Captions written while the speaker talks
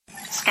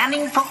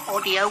Scanning for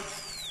audio.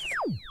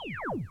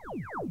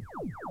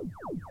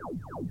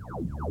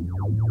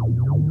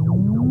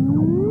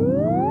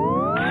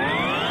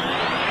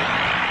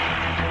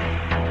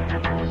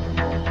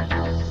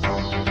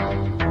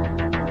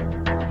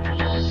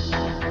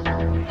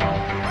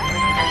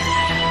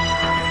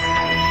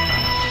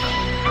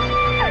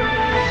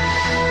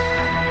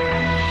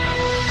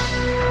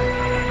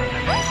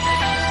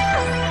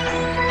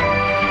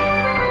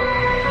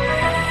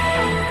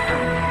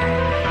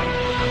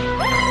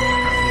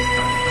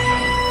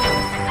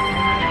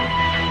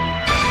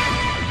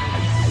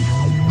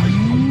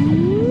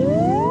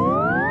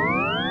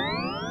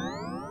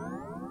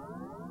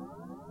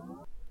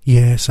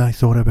 Yes, I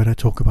thought I better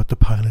talk about the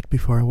pilot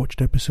before I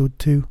watched episode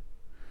 2.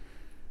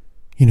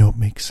 You know, it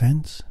makes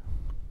sense.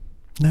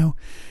 Now,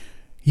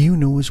 you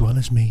know as well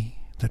as me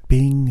that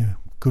being a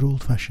good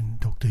old-fashioned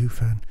Doctor Who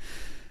fan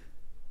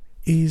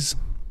is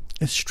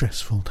a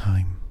stressful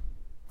time.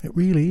 It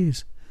really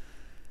is.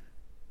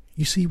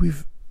 You see,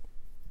 we've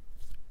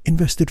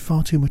invested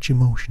far too much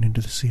emotion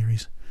into the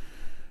series.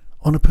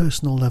 On a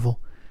personal level,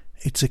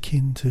 it's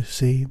akin to,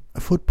 say, a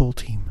football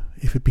team.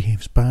 If it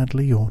behaves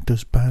badly or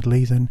does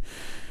badly, then,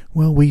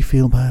 well, we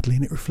feel badly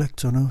and it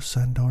reflects on us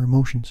and our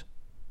emotions.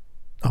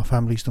 Our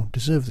families don't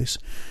deserve this,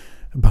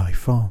 by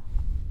far.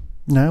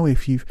 Now,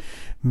 if you've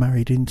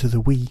married into the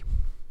we,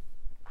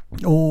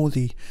 or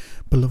the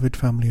beloved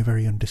family are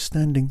very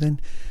understanding, then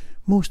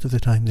most of the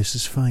time this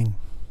is fine.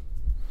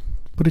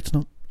 But it's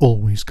not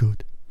always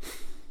good.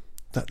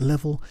 That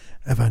level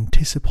of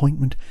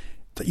anticipation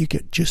that you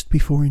get just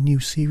before a new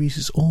series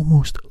is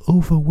almost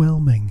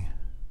overwhelming.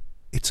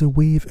 It's a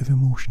wave of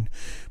emotion,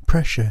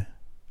 pressure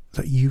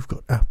that you've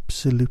got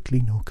absolutely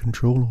no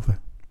control over.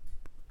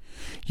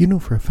 You know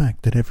for a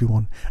fact that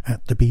everyone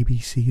at the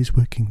BBC is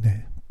working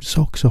their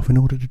socks off in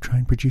order to try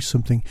and produce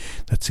something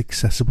that's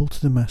accessible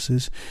to the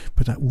masses,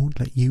 but that won't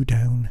let you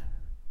down.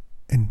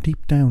 And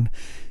deep down,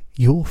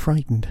 you're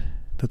frightened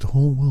that the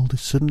whole world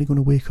is suddenly going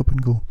to wake up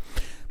and go,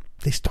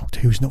 "This Doctor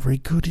Who's not very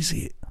good, is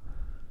it?"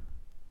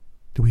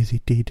 The way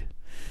they did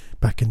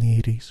back in the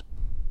 80s.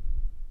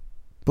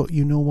 But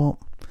you know what?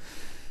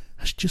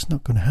 That's just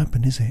not going to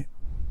happen, is it?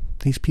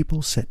 These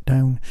people sat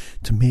down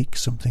to make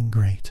something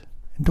great.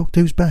 And Doctor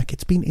Who's back.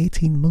 It's been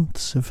 18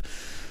 months of,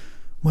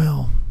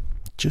 well,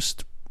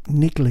 just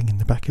niggling in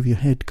the back of your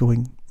head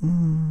going,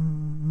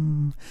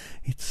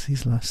 it's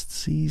his last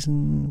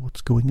season,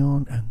 what's going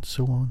on, and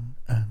so on,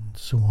 and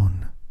so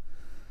on.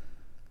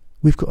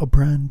 We've got a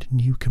brand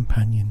new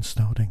companion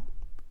starting.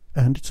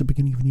 And it's the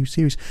beginning of a new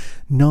series.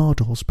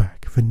 Nardol's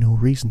back for no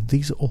reason.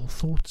 These are all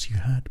thoughts you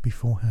had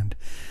beforehand.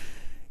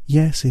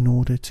 Yes, in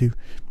order to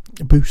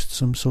boost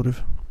some sort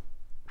of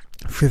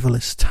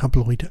frivolous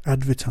tabloid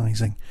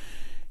advertising,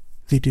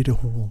 they did a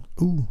whole,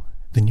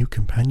 the new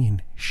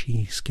companion,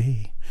 she's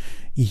gay.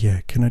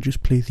 Yeah, can I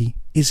just play the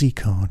Izzy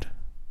card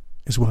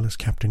as well as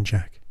Captain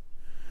Jack?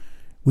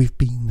 We've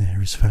been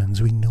there as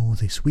fans, we know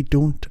this. We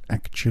don't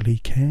actually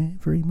care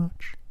very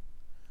much.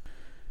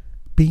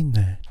 Been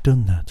there,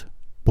 done that.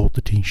 Bought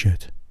the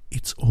t-shirt.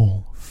 It's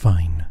all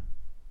fine.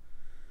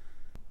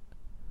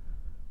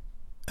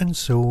 And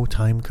so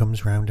time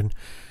comes round and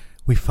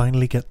we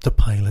finally get the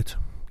pilot.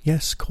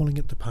 Yes, calling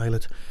it the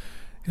pilot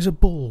is a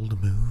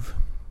bold move.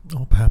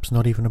 Or perhaps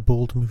not even a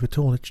bold move at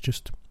all, it's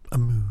just a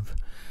move.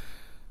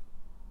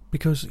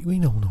 Because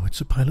we all know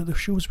it's a pilot. The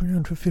show's been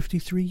around for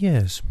 53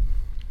 years.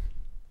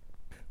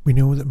 We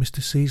know that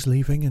Mr. C's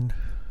leaving and,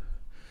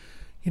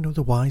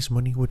 the Wise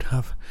Money would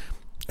have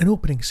an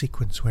opening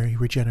sequence where he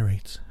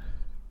regenerates.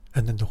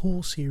 And then the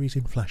whole series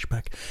in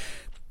flashback.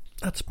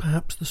 That's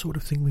perhaps the sort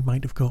of thing we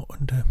might have got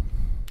under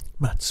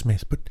Matt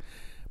Smith, but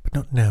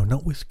not now,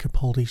 not with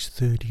Capaldi's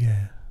third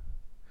year.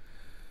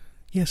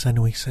 Yes, I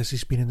know he says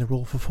he's been in the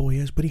role for 4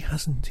 years, but he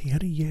hasn't. He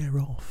had a year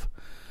off.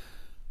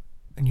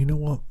 And you know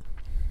what?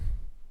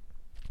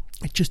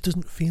 It just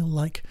doesn't feel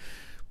like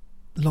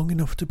long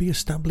enough to be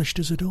established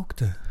as a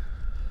doctor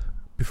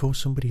before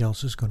somebody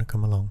else is going to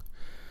come along.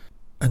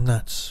 And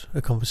that's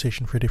a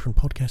conversation for a different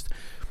podcast.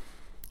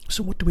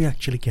 So what do we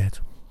actually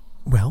get?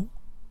 Well,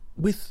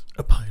 with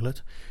a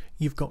pilot,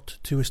 you've got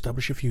to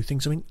establish a few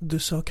things. I mean, the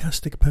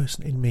sarcastic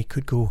person in me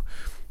could go,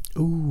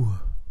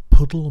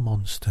 puddle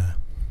monster.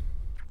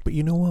 But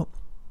you know what?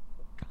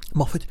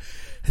 Moffat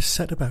has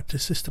set about to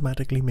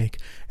systematically make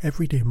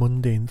everyday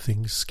mundane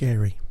things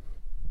scary.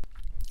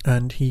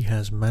 And he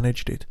has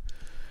managed it.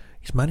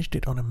 He's managed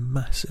it on a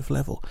massive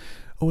level.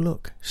 Oh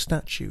look,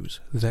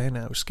 statues, they're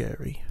now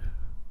scary.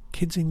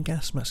 Kids in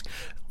gas masks,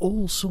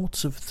 all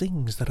sorts of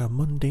things that are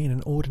mundane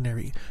and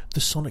ordinary. The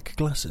sonic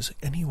glasses,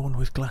 anyone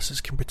with glasses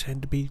can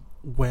pretend to be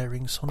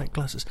wearing sonic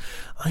glasses.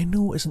 I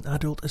know as an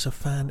adult, as a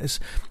fan, as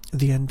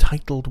the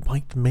entitled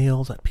white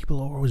male that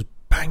people are always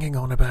banging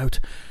on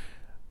about,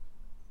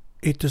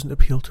 it doesn't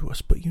appeal to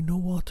us. But you know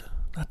what?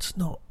 That's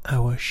not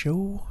our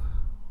show.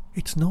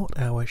 It's not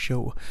our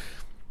show.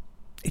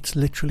 It's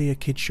literally a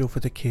kid's show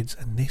for the kids,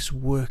 and this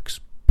works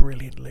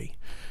brilliantly.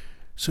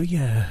 So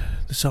yeah,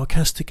 the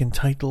sarcastic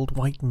entitled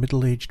white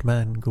middle-aged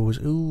man goes,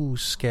 "Ooh,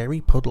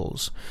 scary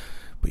puddles."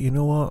 But you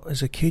know what?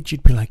 As a kid,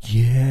 you'd be like,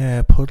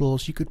 yeah,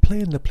 puddles. You could play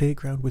in the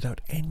playground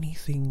without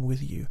anything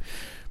with you.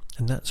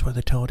 And that's why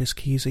the TARDIS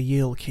key is a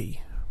Yale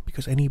key.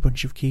 Because any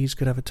bunch of keys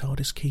could have a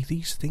TARDIS key.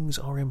 These things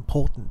are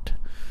important.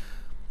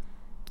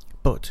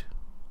 But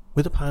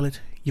with a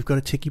pilot, you've got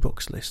a ticky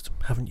box list,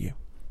 haven't you?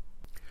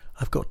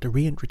 I've got to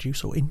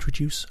reintroduce or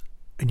introduce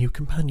a new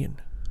companion.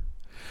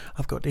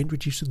 I've got to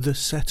introduce the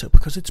setup,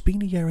 because it's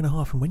been a year and a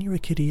half, and when you're a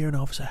kid, a year and a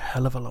half is a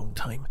hell of a long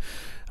time.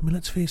 I mean,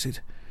 let's face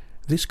it,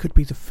 this could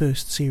be the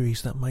first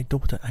series that my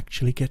daughter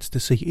actually gets to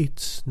see.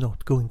 It's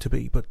not going to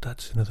be, but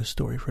that's another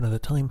story for another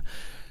time.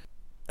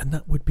 And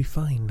that would be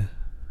fine.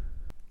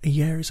 A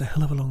year is a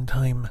hell of a long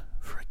time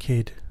for a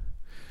kid.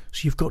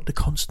 So you've got to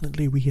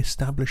constantly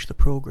re-establish the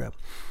program.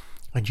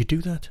 And you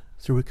do that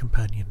through a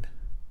companion.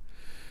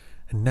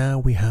 And now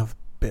we have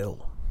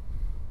Bill.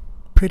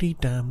 Pretty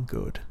damn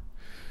good.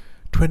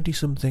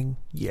 20-something,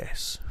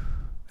 yes.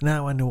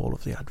 Now I know all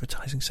of the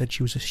advertising said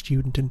she was a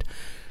student, and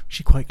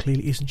she quite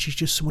clearly isn't. She's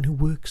just someone who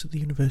works at the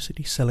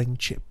university selling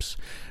chips.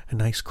 A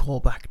nice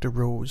callback to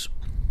Rose.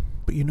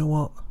 But you know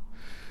what?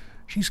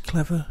 She's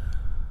clever.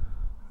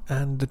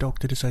 And the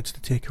Doctor decides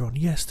to take her on.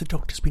 Yes, the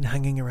Doctor's been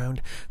hanging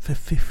around for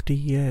 50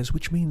 years,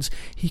 which means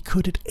he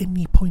could at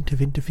any point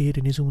have interfered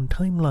in his own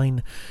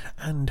timeline.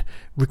 And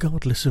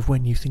regardless of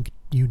when you think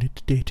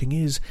unit dating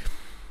is,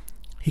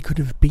 he could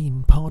have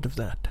been part of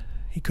that.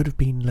 He could have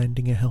been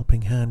lending a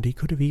helping hand. He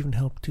could have even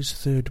helped his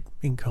third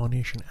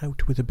incarnation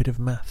out with a bit of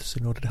maths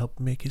in order to help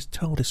make his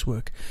TARDIS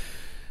work.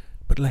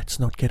 But let's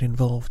not get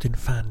involved in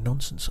fan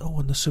nonsense. Oh,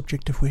 on the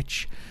subject of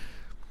which,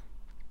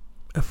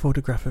 a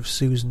photograph of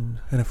Susan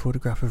and a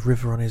photograph of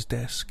River on his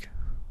desk.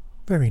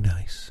 Very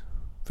nice.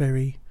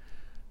 Very,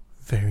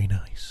 very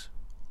nice.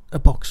 A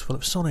box full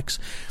of Sonics.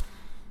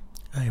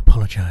 I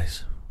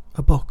apologise.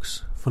 A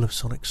box full of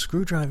Sonic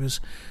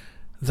screwdrivers.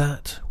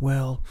 That,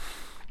 well,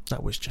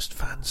 that was just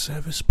fan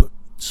service, but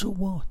so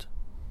what?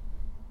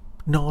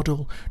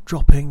 Nardole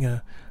dropping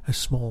a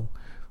small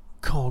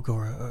cog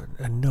or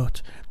a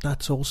nut,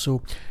 that's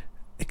also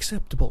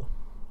acceptable.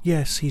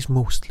 Yes, he's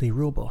mostly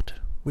robot,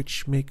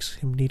 which makes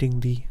him needing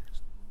the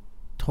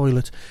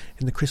toilet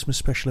in the Christmas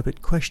special a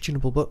bit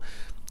questionable, but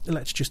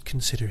let's just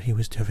consider he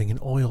was having an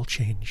oil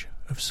change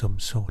of some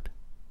sort.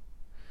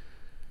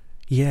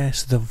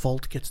 Yes, the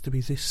vault gets to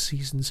be this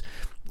season's,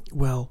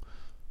 well,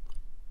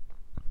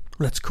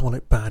 let's call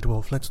it Bad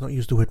Wolf. Let's not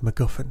use the word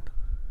MacGuffin.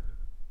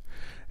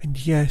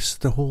 And yes,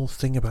 the whole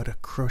thing about a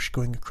crush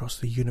going across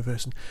the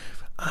universe and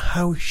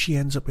how she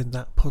ends up in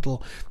that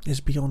puddle is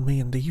beyond me.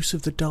 And the use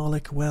of the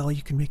Dalek, well,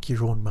 you can make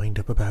your own mind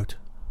up about.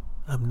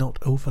 I'm not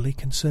overly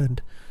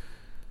concerned.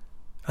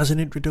 As an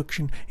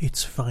introduction,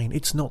 it's fine.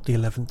 It's not the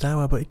 11th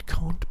hour, but it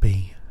can't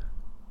be.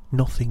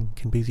 Nothing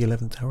can be the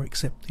 11th hour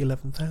except the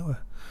 11th hour.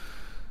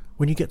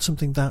 When you get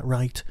something that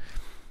right,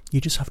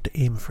 you just have to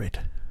aim for it.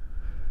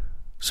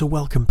 So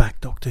welcome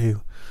back, Doctor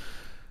Who.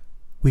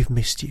 We've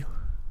missed you.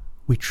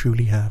 We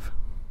truly have.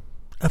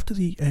 After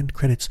the end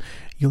credits,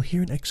 you'll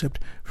hear an excerpt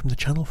from the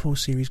Channel 4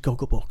 series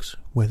Gogglebox,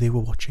 where they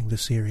were watching the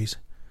series.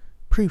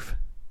 Proof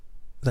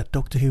that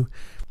Doctor Who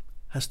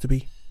has to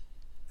be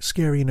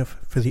scary enough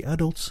for the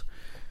adults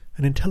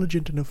and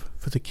intelligent enough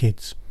for the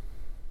kids.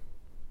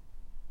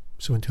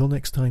 So until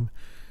next time,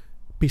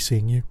 be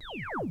seeing you.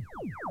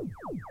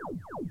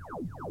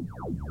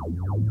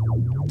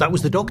 That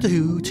was the Doctor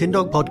Who Tin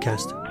Dog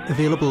Podcast,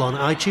 available on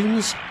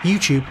iTunes,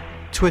 YouTube,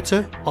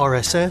 Twitter,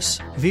 RSS,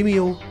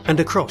 Vimeo, and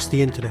across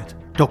the internet.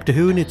 Doctor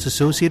Who and its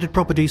associated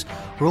properties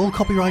are all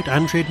copyright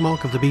and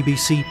trademark of the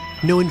BBC.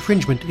 No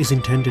infringement is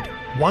intended.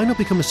 Why not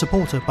become a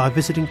supporter by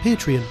visiting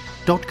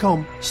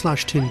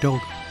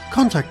patreon.com/tindog.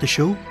 Contact the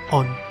show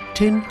on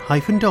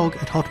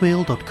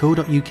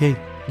tin-dog@hotmail.co.uk.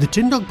 The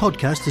Tin Dog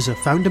Podcast is a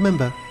founder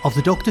member of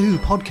the Doctor Who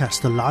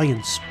Podcast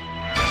Alliance.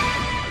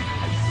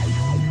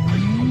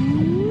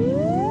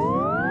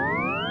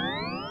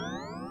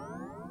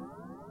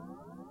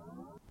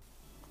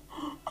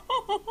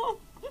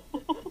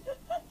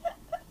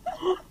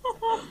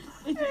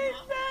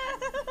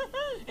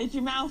 Is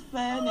your mouth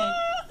burning?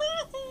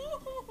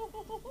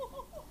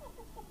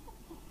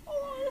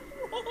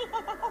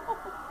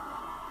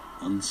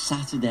 On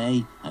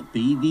Saturday, a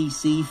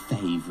BBC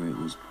favourite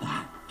was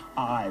back.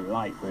 I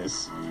like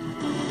this.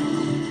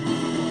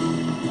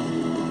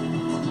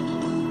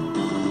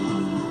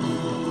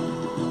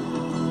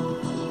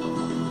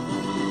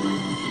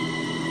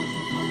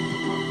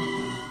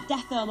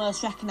 Death the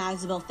most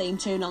recognisable theme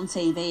tune on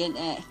TV, isn't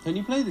it? Can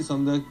you play this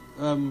on the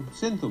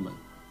synth, man?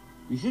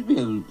 You should be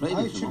able to play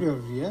I this. should be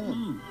able to, yeah.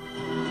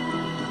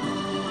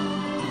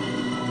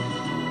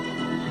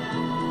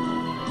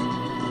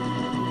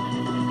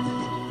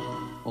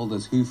 All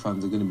those Who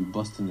fans are going to be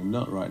busting a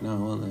nut right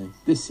now, aren't they?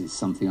 This is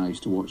something I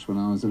used to watch when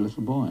I was a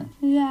little boy.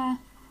 Yeah.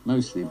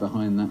 Mostly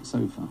behind that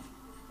sofa.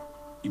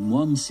 In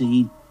one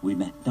scene, we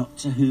met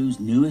Doctor Who's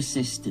new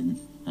assistant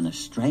and a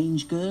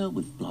strange girl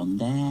with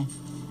blonde hair.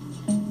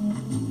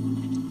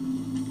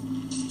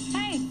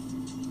 Hey!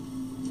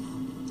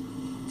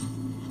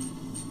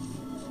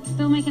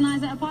 Still making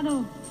eyes at a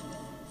puddle?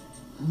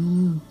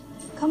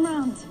 Come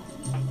round.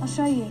 I'll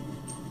show you.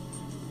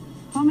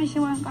 Promise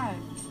you won't go?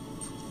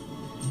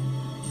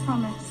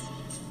 Promise.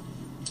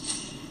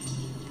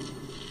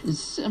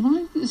 Is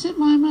it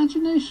my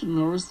imagination,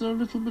 or is there a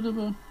little bit of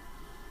a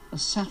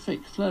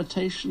sapphic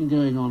flirtation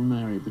going on,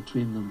 Mary,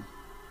 between them?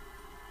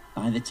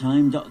 By the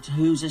time Doctor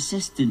Who's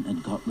assistant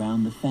had got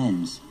round the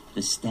fence,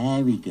 the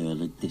starey girl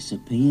had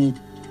disappeared.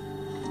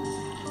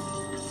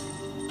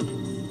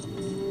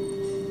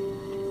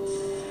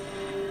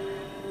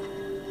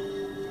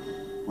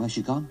 Where's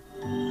she gone?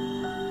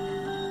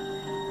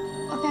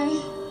 Okay.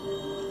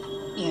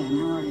 Yeah,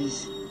 no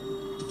worries.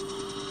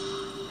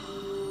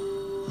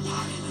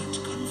 Pilot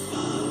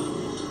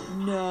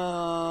confirmed.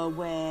 No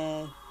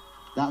way.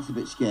 That's a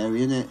bit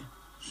scary, isn't it?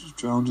 She's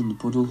drowned in the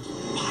puddle.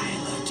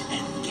 Pilot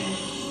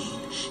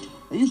engaged.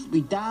 There used to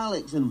be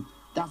Daleks and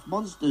daft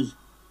monsters.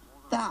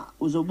 That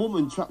was a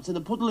woman trapped in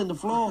a puddle in the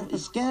floor.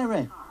 It's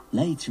scary.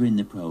 Later in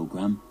the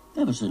programme,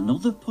 there was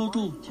another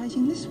puddle.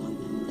 Chasing this one.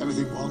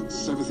 Everything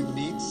wants, everything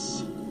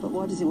needs. But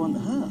why does it want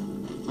her?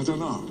 I don't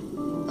know.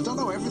 I don't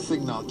know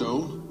everything now,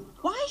 Dole.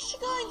 Why is she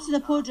going to the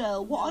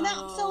puddle? What an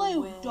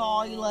absolute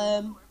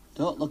doylem.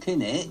 Don't look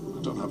in it.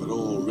 I don't have it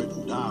all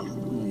written down.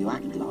 Well, you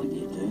act like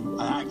you do.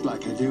 I act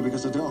like I do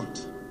because I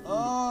don't.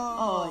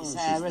 Oh, it's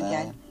her she's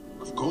again.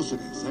 Of course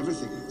it is.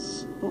 Everything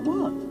is. But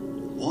what?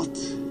 What,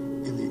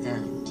 in the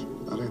end,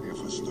 are any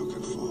of us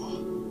looking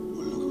for?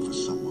 We're looking for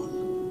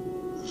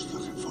someone who's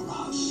looking for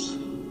us.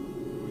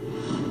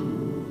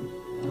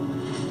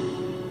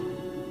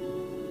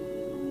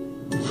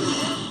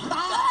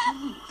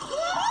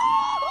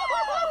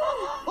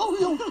 Oh,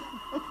 you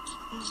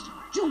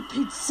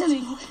stupid,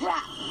 silly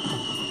crap!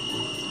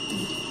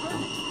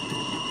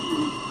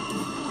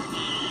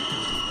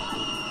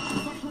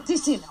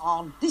 This ain't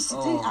on. This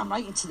is it. I'm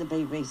writing to the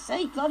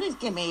BBC. God, it's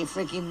give me a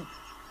frigging...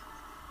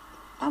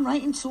 I'm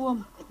writing to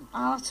them.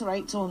 I'll have to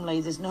write to them,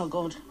 Lee. There's no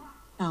good.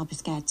 I'll be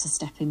scared to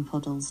step in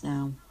puddles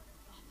now.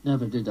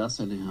 Never did us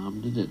any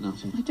harm, did it,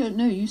 Natty? I don't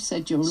know. You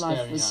said your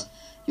life was...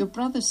 Your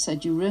brother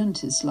said you ruined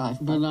his life.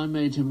 But I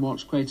made him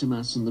watch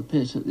Quatermass in the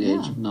Pit at the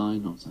age of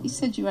 9 or something. He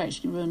said you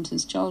actually ruined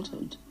his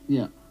childhood.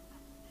 Yeah.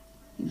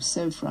 He was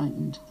so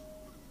frightened.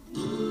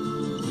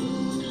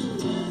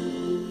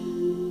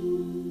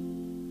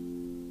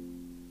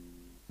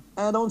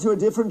 And on to a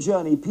different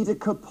journey. Peter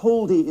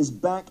Capaldi is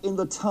back in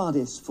the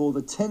TARDIS for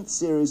the 10th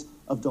series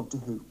of Doctor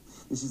Who.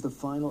 This is the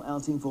final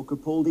outing for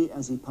Capaldi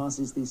as he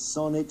passes the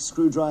sonic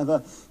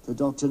screwdriver to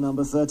Doctor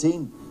number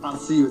 13. I'll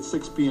see you at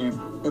 6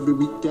 p.m. every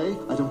weekday.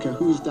 I don't care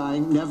who's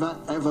dying. Never,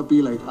 ever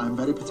be late. I'm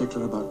very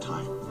particular about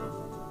time.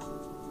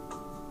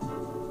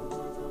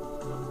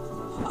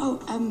 Oh,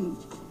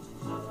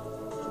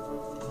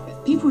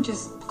 people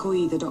just call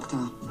you the Doctor.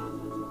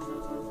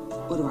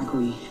 What do I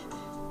call you?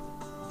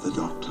 The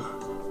Doctor.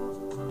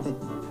 The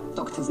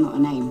Doctor's not a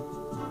name.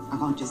 I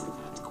can't just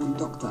call you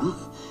Doctor.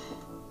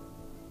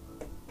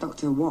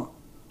 Doctor what?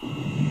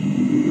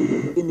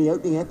 In the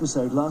opening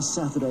episode last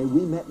Saturday,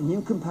 we met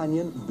new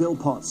companion Bill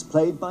Potts,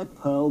 played by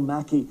Pearl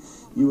Mackie.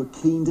 You were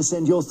keen to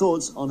send your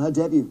thoughts on her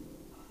debut.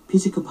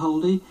 Peter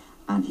Capaldi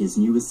and his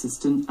new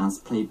assistant, as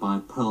played by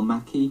Pearl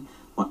Mackie,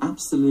 were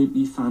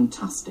absolutely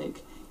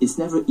fantastic. It's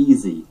never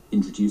easy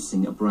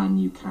introducing a brand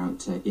new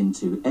character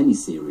into any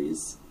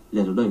series,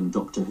 let alone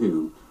Doctor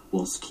Who,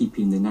 whilst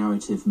keeping the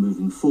narrative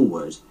moving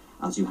forward,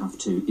 as you have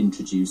to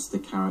introduce the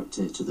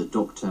character to the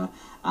Doctor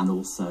and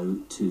also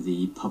to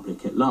the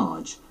public at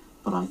large.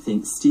 But I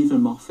think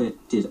Stephen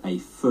Moffat did a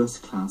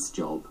first-class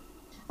job.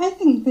 I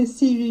think this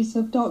series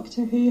of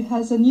Doctor Who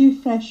has a new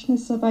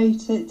freshness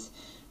about it,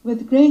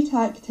 with great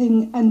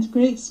acting and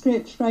great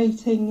script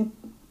writing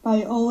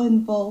by all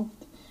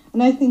involved.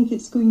 And I think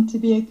it's going to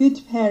be a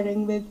good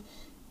pairing with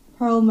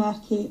Pearl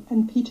Mackie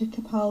and Peter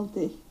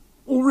Capaldi.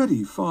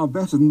 Already far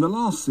better than the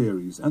last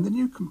series, and the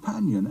new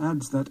companion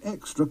adds that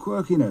extra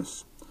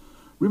quirkiness.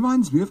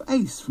 Reminds me of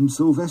Ace from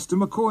Sylvester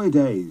McCoy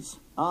days.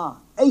 Ah,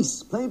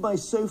 Ace, played by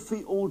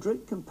Sophie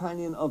Aldrich,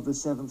 companion of the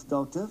 7th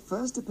Doctor,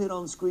 first appeared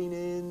on screen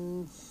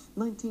in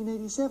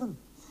 1987.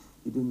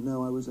 You didn't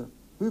know I was a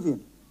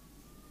Whovian.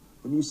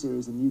 The new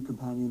series, The New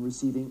Companion,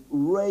 receiving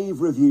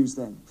rave reviews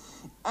then.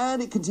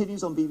 And it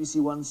continues on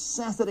BBC One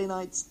Saturday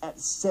nights at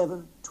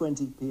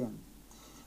 7:20 p.m.